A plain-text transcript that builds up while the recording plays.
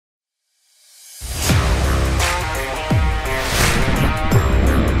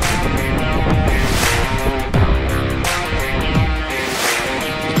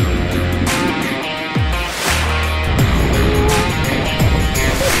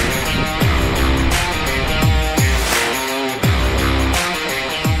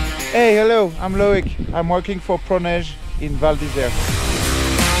Hey, hello, I'm Loic. I'm working for Prosneige in Val d'Isère.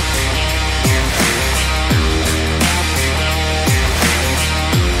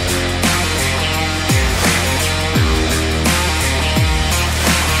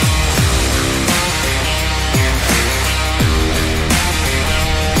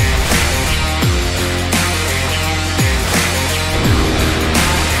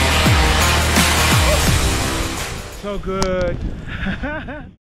 So good.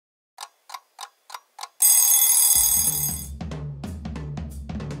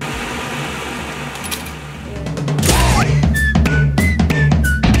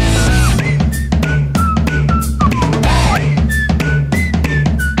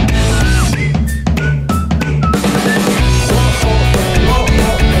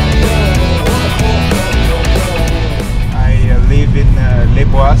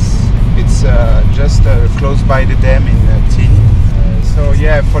 It's just close by the dam in Tignes. So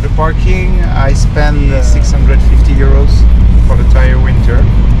yeah, for the parking I spend 650 euros for the entire winter.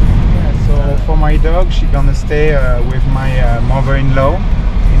 Yeah, so for my dog, she's gonna stay with my mother-in-law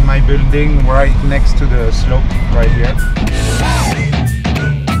in my building right next to the slope right here.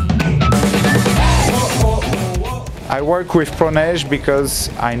 I work with Prosneige because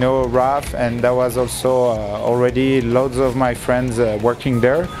I know Raf, and there was also already loads of my friends working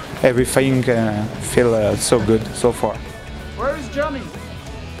there. Everything feels so good so far. Where is Johnny?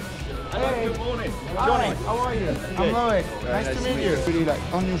 Hey. Good morning. Johnny. How are you? I'm Loic. Nice to meet you. Really like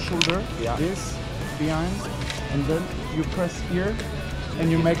on your shoulder, this behind, and then you press here and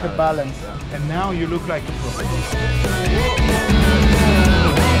you make a balance. And now you look like a pro.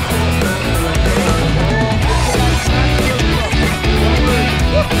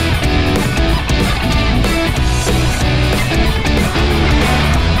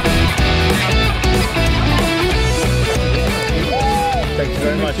 Thank you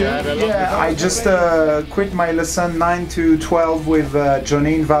very much. Yeah, I just quit my lesson 9 to 12 with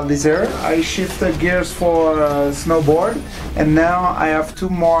Johnny in Val d'Isère. I shifted gears for snowboard, and now I have 2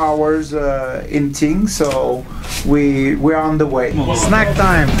 more hours in Tignes, so we're on the way. Snack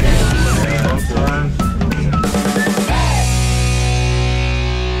time!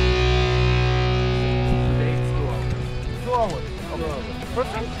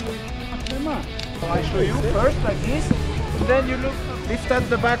 Perfect. I show you first like this, and then you lift up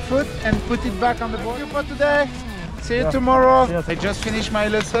the back foot and put it back on the board. For today. See you tomorrow. I just finished my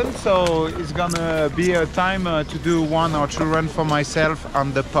lesson, so it's gonna be a time to do 1 or 2 runs for myself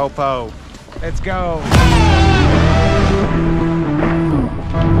on the Peau de Vache. Let's go.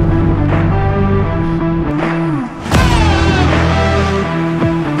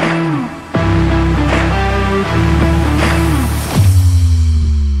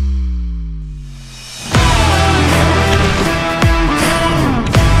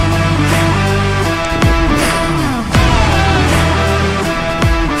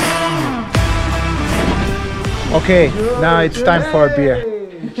 Okay, now it's time for a beer.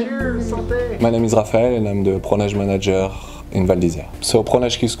 Cheers, santé. My name is Raphael and I'm the Prosneige manager in Val d'Isère. So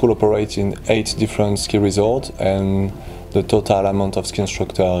Prosneige Ski School operates in 8 different ski resorts, and the total amount of ski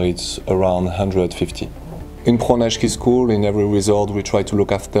instructors is around 150. In Prosneige Ski School, in every resort, we try to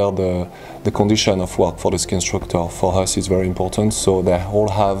look after the condition of work for the ski instructor. For us, it's very important, so they all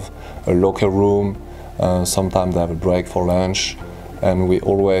have a locker room, sometimes they have a break for lunch, and we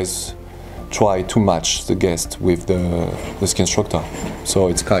always try to match the guest with the ski instructor. So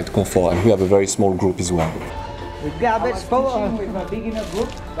it's quite comfort, and we have a very small group as well. With a beginner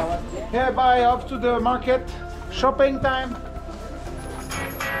group. Yeah, bye, off to the market. Shopping time.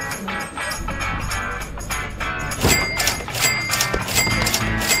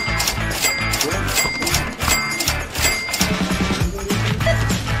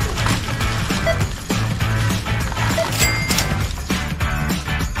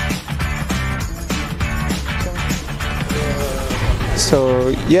 So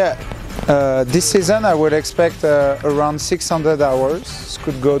yeah, this season I would expect around 600 hours. This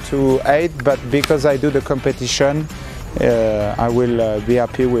could go to 8, but because I do the competition, I will be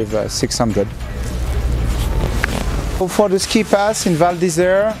happy with 600. For the ski pass in Val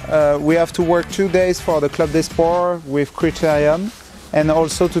d'Isère, we have to work 2 days for the Club des Sports with criterium, and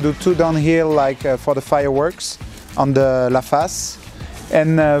also to do 2 downhill like for the fireworks on the La Face.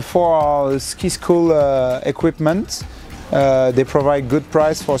 And for our ski school equipment, they provide good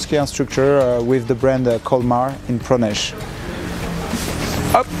price for ski instructor with the brand Colmar in Prosneige.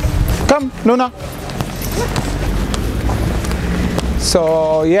 Up, come, Luna.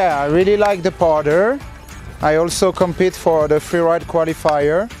 So yeah, I really like the powder. I also compete for the freeride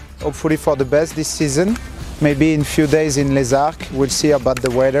qualifier, hopefully for the best this season. Maybe in few days in Les Arcs, we'll see about the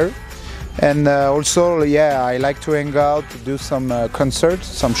weather. And also, yeah, I like to hang out, do some concerts,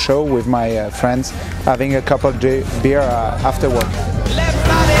 some show with my friends, having a couple of beer after work.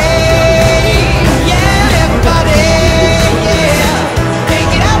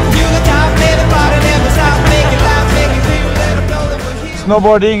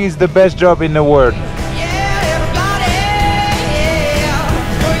 Snowboarding is the best job in the world.